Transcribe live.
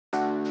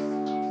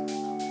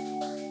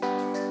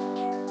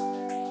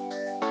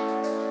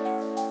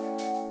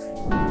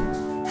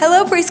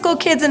preschool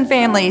kids and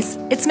families.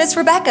 It's Miss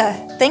Rebecca.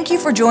 Thank you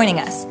for joining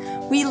us.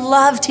 We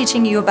love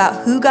teaching you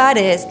about who God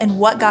is and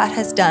what God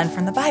has done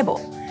from the Bible.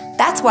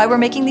 That's why we're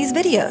making these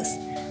videos.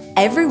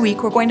 Every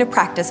week, we're going to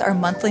practice our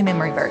monthly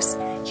memory verse,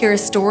 hear a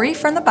story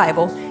from the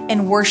Bible,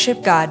 and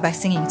worship God by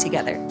singing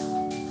together.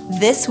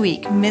 This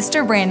week,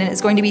 Mr. Brandon is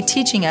going to be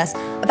teaching us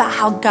about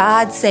how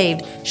God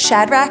saved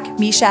Shadrach,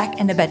 Meshach,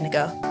 and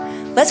Abednego.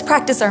 Let's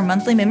practice our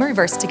monthly memory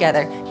verse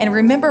together and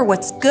remember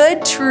what's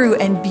good, true,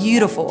 and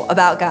beautiful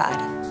about God.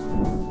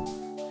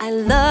 I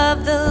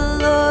love the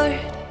Lord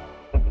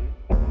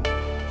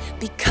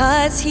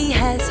because He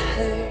has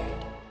heard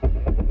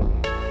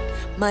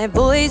my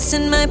voice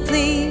and my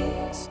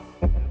pleas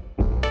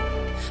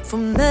for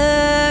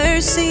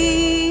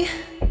mercy.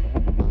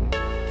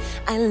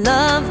 I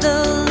love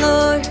the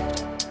Lord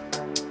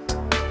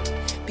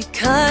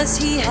because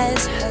He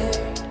has heard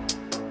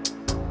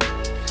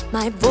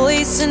my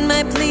voice and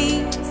my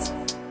pleas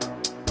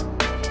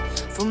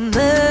for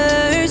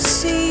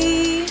mercy.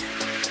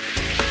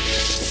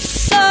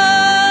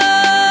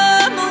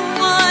 Psalm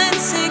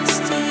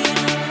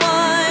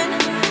 116:1.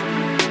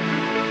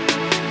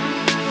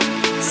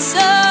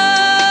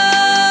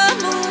 Psalm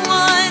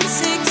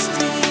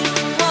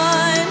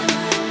 116:1.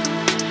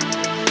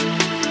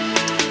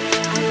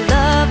 I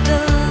love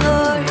the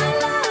Lord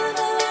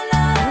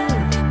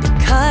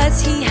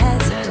because He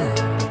has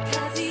heard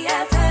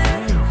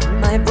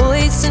my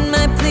voice and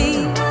my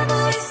plea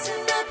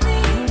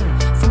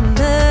for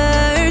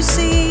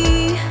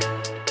mercy.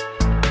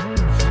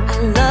 I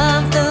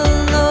love the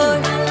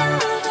Lord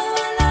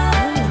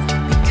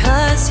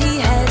because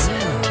He has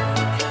heard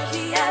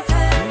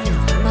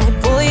my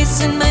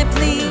voice and my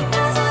plea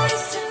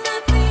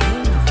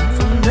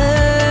for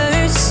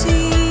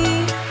mercy.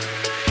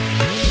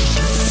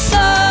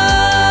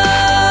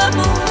 Psalm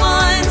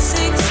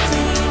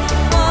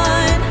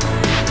 116:1.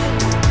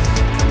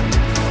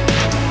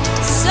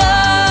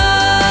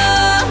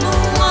 Psalm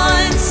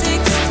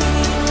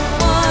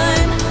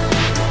 116:1.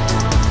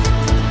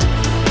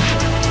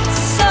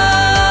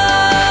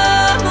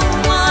 Psalm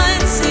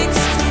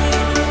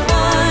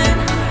 116:1.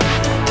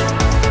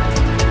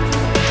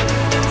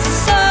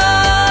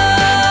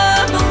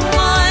 Psalm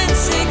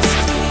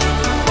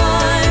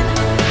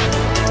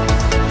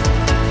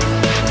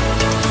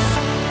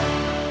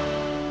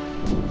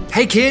 116:1.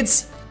 Hey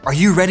kids, are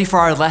you ready for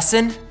our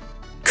lesson?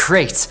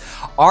 Great.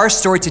 Our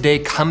story today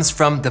comes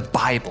from the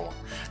Bible.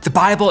 The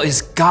Bible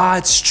is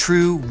God's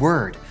true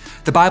word.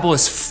 The Bible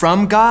is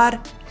from God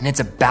and it's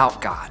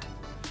about God.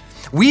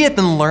 We have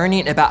been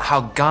learning about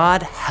how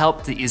God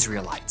helped the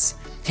Israelites,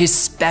 His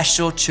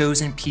special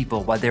chosen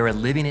people, while they were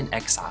living in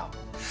exile.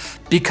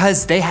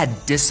 Because they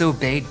had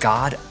disobeyed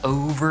God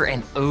over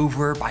and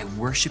over by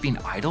worshiping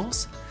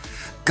idols,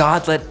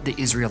 God let the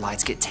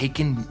Israelites get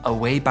taken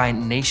away by a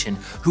nation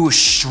who was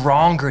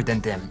stronger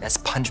than them as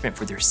punishment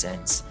for their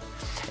sins.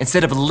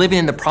 Instead of living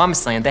in the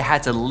promised land, they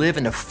had to live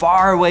in a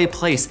faraway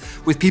place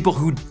with people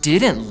who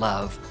didn't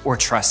love or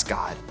trust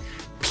God,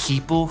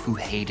 people who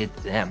hated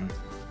them.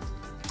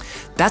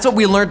 That's what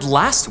we learned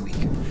last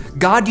week.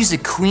 God used a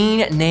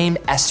queen named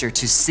Esther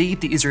to save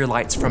the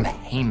Israelites from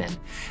Haman,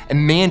 a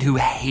man who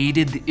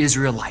hated the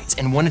Israelites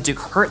and wanted to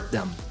hurt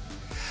them.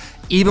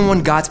 Even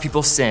when God's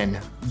people sin,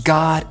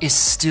 God is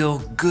still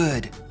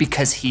good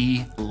because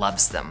He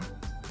loves them.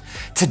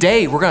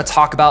 Today, we're going to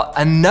talk about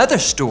another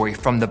story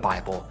from the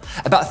Bible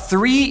about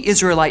 3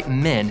 Israelite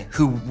men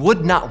who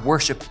would not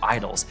worship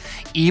idols,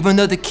 even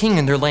though the king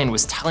in their land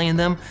was telling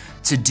them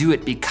to do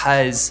it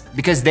because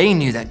they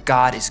knew that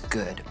God is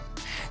good.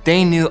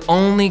 They knew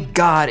only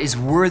God is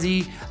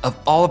worthy of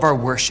all of our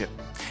worship.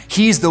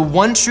 He's the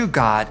one true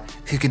God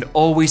who can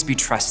always be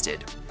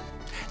trusted.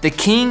 The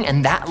king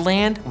in that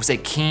land was a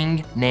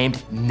king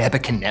named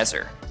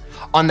Nebuchadnezzar.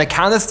 On the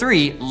count of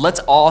 3, let's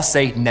all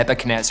say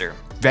Nebuchadnezzar.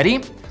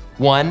 Ready?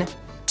 1,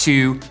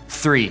 2,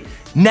 3.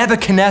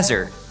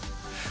 Nebuchadnezzar.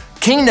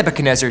 King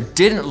Nebuchadnezzar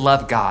didn't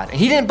love God, and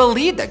he didn't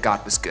believe that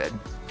God was good.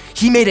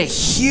 He made a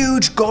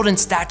huge golden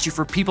statue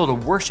for people to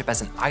worship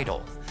as an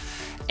idol.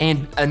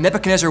 And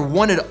Nebuchadnezzar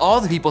wanted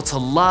all the people to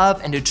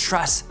love and to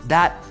trust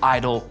that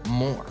idol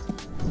more.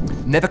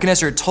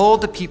 Nebuchadnezzar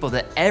told the people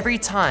that every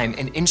time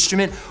an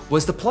instrument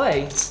was to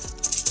play,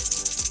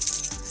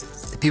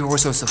 the people were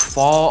supposed to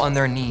fall on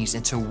their knees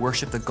and to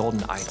worship the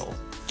golden idol.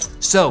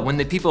 So when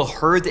the people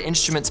heard the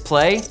instruments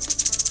play,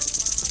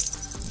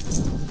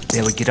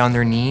 they would get on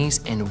their knees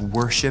and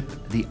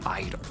worship the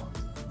idol.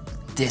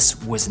 This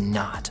was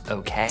not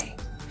okay.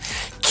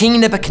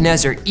 King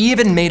Nebuchadnezzar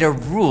even made a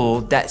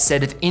rule that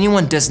said if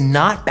anyone does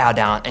not bow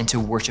down and to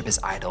worship his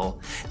idol,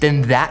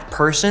 then that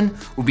person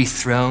will be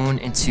thrown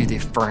into the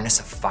furnace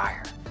of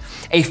fire.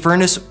 A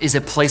furnace is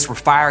a place where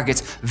fire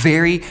gets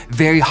very,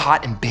 very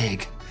hot and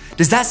big.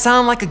 Does that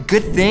sound like a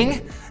good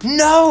thing?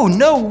 No,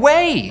 no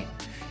way.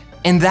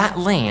 In that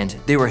land,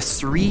 there were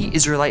 3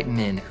 Israelite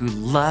men who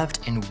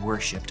loved and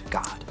worshiped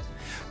God.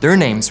 Their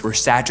names were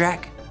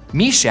Shadrach,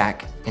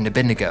 Meshach, and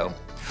Abednego.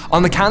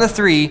 On the count of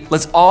 3,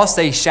 let's all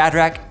say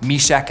Shadrach,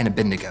 Meshach, and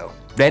Abednego.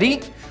 Ready?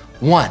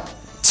 1,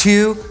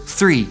 2,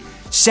 3.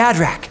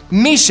 Shadrach,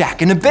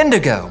 Meshach, and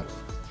Abednego.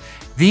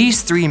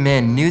 These three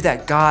men knew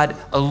that God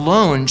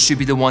alone should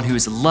be the one who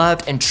is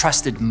loved and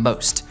trusted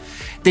most.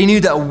 They knew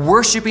that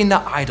worshiping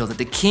the idol that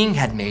the king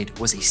had made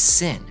was a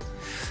sin.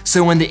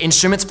 So when the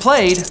instruments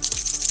played,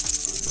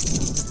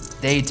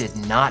 they did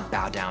not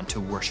bow down to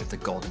worship the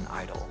golden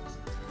idol.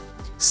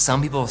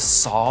 Some people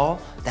saw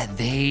that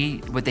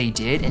what they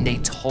did, and they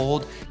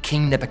told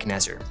King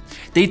Nebuchadnezzar.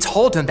 They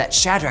told him that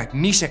Shadrach,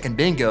 Meshach, and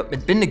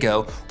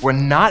Abednego were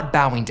not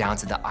bowing down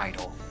to the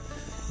idol.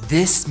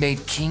 This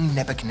made King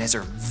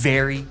Nebuchadnezzar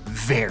very,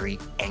 very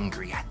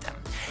angry at them.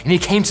 And he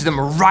came to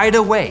them right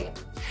away.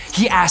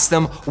 He asked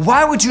them,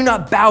 "Why would you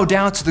not bow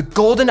down to the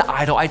golden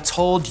idol I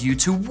told you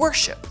to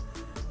worship?"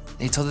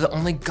 They told them that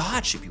only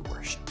God should be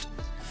worshiped.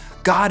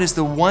 God is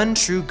the one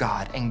true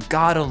God, and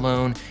God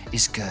alone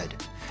is good.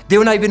 They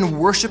would not even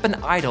worship an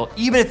idol,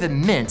 even if it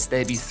meant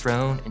they'd be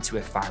thrown into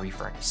a fiery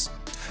furnace.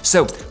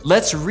 So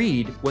let's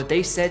read what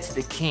they said to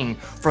the king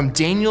from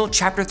Daniel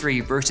chapter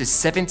 3, verses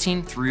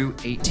 17 through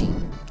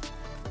 18.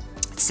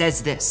 It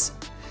says this: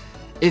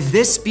 "If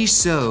this be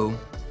so,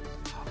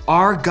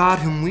 our God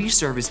whom we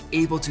serve is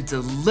able to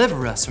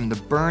deliver us from the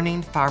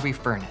burning fiery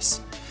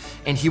furnace,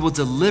 and he will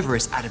deliver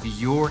us out of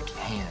your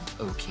hand,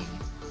 O king.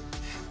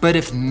 But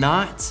if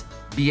not,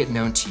 be it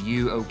known to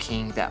you, O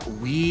king, that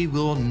we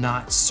will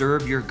not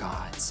serve your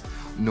gods,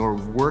 nor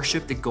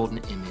worship the golden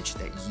image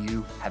that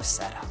you have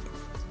set up."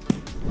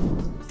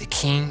 The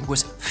king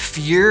was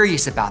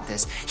furious about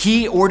this.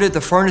 He ordered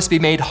the furnace to be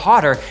made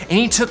hotter, and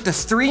he took the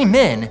three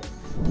men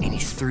and he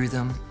threw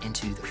them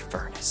into the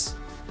furnace.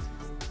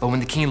 But when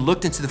the king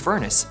looked into the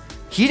furnace,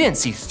 he didn't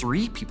see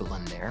three people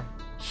in there.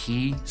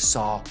 He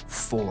saw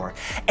four,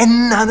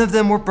 and none of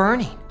them were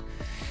burning.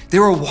 They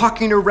were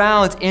walking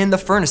around in the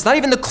furnace. Not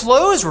even the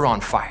clothes were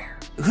on fire.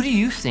 Who do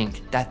you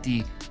think that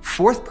the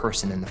fourth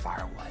person in the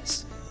fire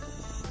was?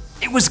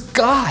 It was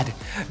God.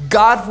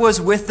 God was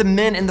with the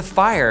men in the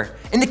fire,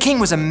 and the king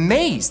was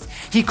amazed.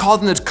 He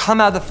called them to come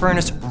out of the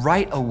furnace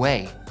right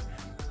away.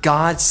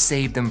 God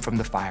saved them from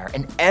the fire,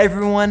 and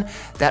everyone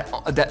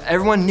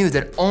knew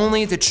that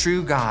only the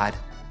true God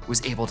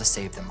was able to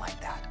save them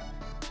like that.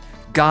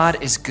 God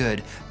is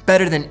good,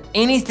 better than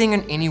anything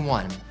and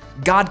anyone.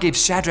 God gave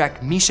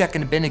Shadrach, Meshach,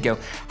 and Abednego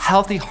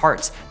healthy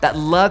hearts that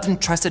loved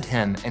and trusted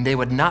him, and they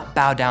would not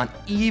bow down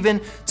even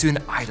to an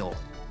idol,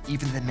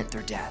 even if it meant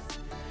their death.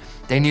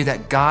 They knew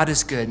that God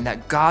is good and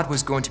that God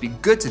was going to be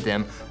good to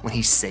them when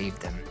he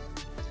saved them.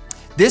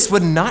 This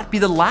would not be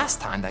the last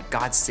time that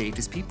God saved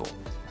his people.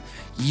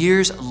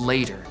 Years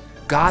later,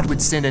 God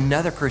would send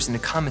another person to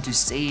come and to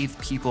save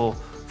people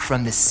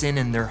from the sin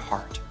in their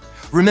heart.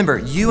 Remember,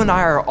 you and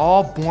I are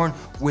all born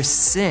with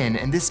sin,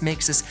 and this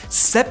makes us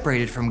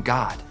separated from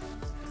God.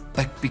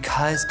 But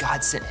because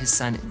God sent his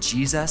son,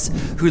 Jesus,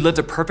 who lived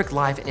a perfect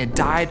life and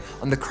died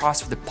on the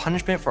cross for the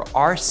punishment for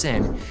our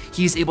sin,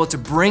 he is able to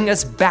bring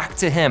us back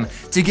to him,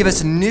 to give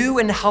us new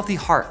and healthy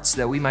hearts so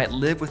that we might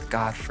live with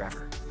God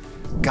forever.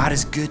 God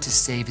is good to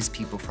save his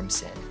people from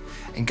sin,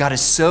 and God is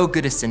so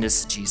good to send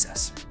us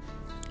Jesus.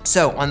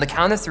 So on the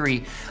count of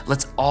three,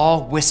 let's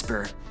all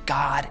whisper,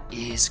 "God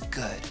is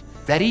good."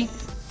 Ready?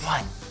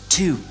 1,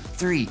 2,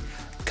 3.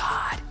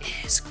 God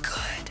is good.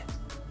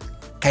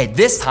 Okay,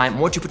 this time, I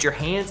want you to put your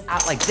hands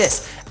out like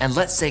this, and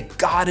let's say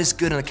God is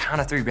good on the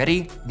count of three.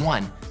 Ready?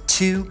 1,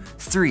 2,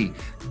 3.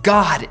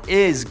 God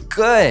is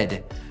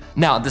good.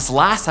 Now, this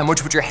last time, I want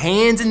you to put your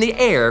hands in the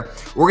air.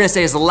 We're gonna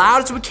say as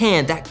loud as we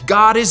can that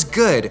God is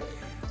good,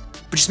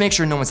 but just make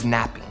sure no one's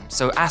napping.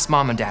 So ask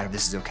mom and dad if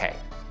this is okay.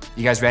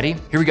 You guys ready?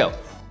 Here we go.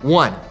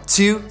 1,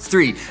 2,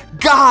 3.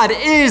 God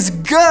is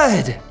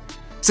good.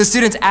 So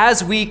students,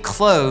 as we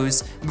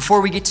close,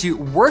 before we get to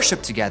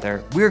worship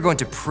together, we're going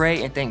to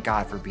pray and thank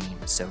God for being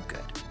so good.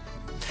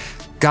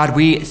 God,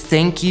 we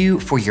thank you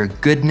for your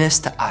goodness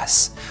to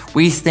us.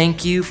 We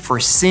thank you for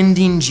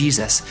sending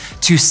Jesus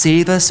to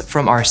save us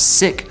from our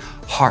sick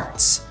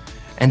hearts.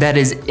 And that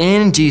is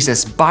in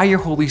Jesus, by your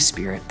Holy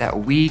Spirit,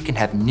 that we can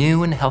have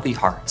new and healthy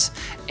hearts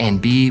and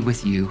be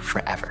with you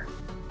forever.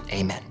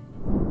 Amen.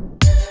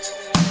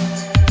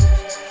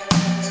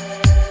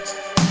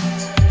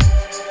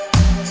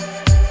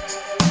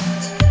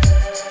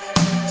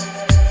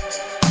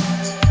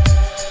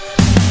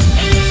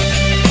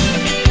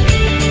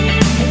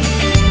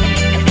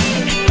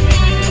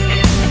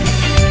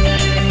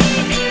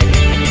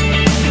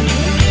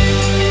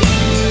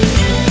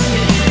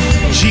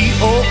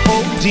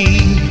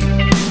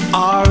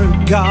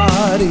 Our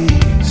God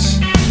is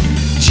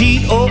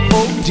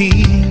G-O-O-D.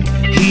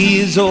 He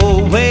has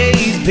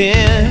always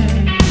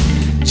been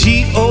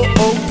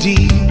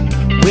G-O-O-D,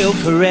 will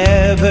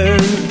forever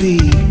be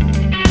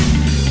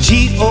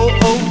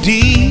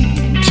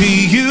G-O-O-D to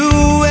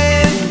you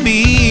and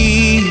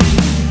me.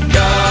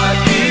 God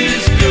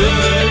is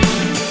good,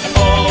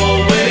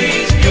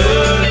 always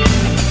good.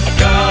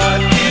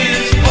 God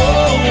is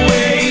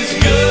always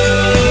good.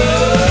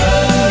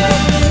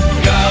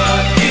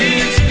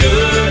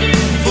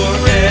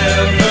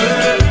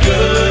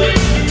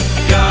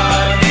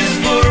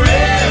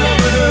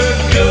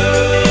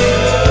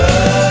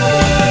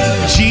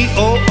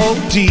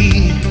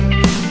 G-O-O-D.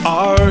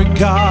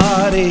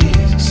 God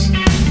is.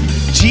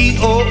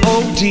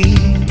 G-O-O-D,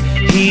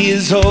 He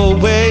has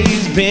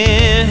always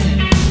been.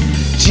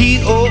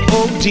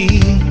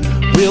 G-O-O-D,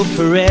 will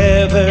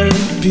forever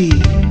be.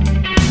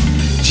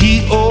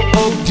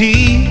 G-O-O-D,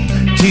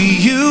 to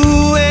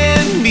you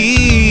and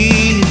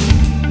me.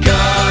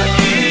 God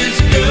is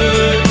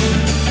good,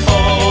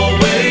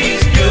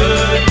 always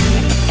good.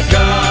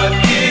 God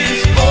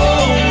is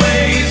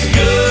always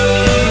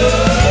good.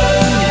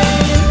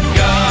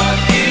 God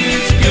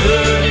is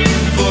good,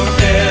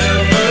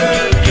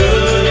 forever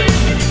good.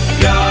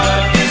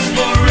 God is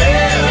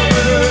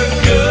forever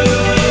good.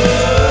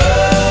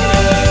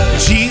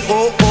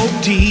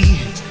 G-O-O-D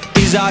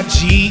is our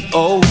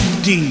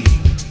G-O-D.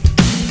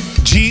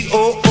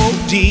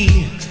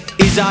 G-O-O-D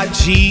is our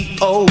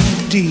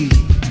G-O-D.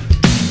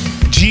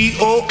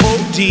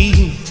 G-O-O-D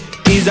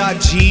is our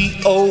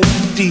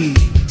G-O-D.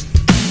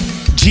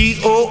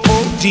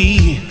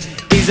 G-O-O-D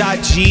is our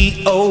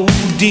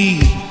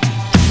G-O-D.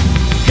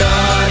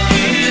 God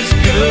is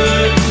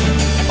good,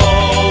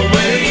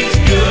 always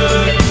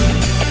good.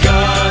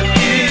 God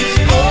is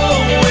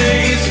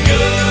always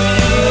good.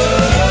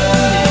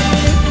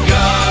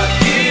 God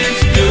is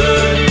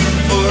good,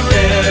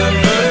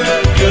 forever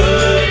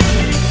good.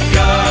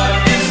 God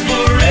is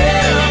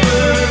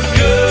forever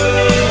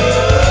good.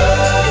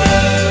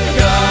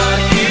 God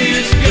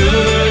is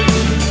good,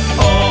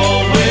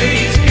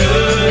 always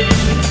good.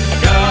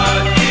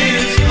 God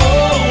is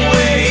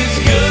always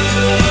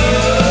good.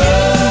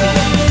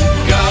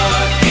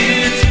 God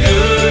is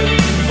good,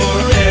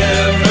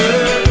 forever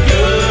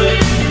good.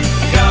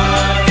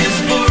 God is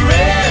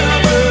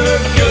forever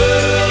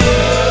good.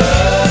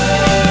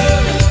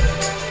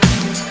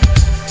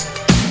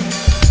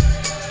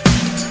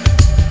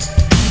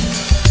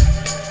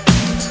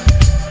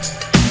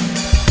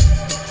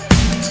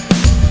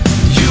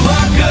 You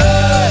are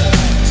good,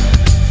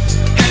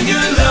 and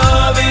your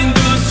love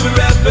endures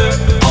forever.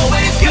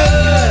 Always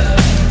good,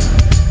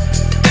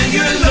 and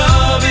your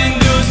love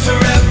endures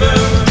forever.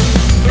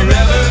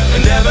 Forever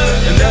and ever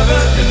and ever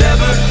and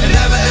ever and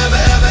ever,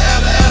 ever, ever,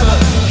 ever, ever.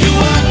 You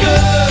are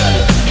good,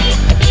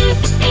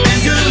 and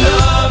your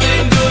love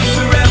endures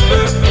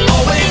forever.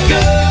 Always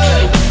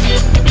good,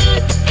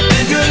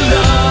 and your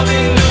love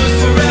endures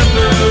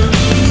forever.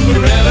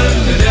 Forever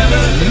and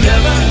ever and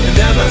ever and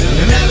ever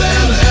and ever,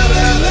 ever, ever,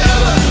 ever,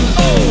 ever.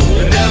 Oh,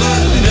 and ever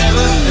and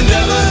ever and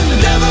ever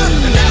and ever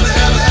and ever,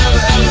 ever,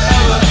 ever, ever,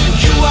 ever.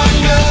 You are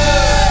good.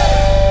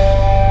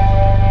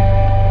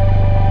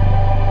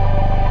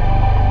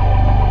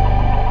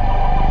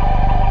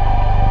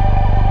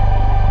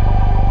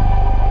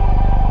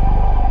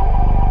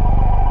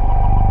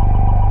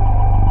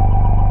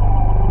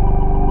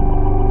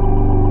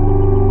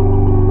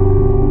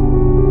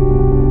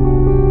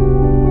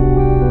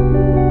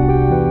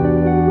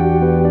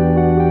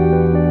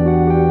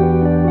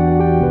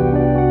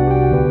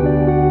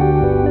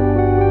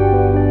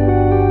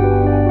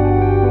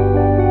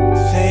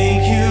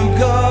 Thank you,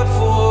 God,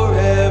 for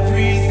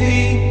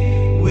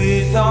everything.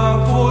 With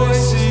our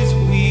voices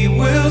we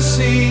will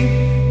sing.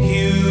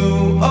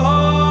 You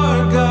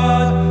are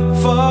God,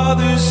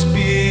 Father,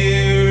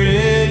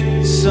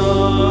 Spirit,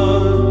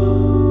 Son.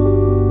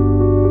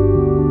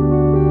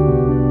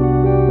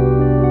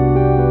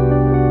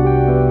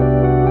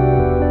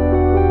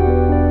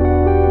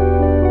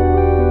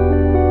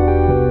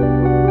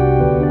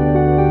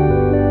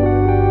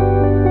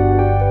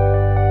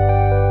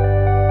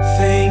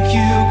 Thank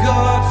you,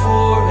 God,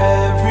 for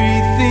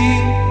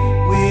everything.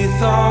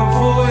 With our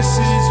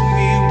voices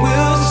we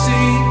will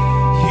sing.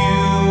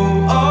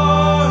 You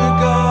are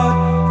God,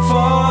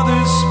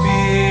 Father,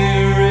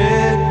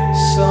 Spirit,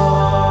 Son.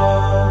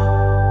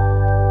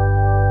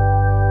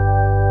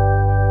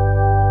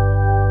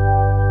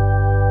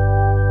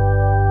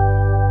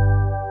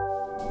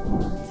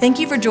 Thank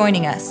you for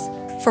joining us.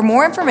 For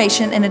more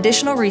information and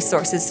additional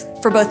resources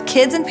for both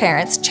kids and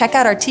parents, check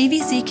out our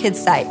TVC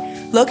Kids site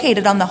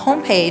located on the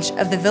homepage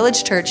of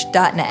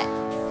thevillagechurch.net.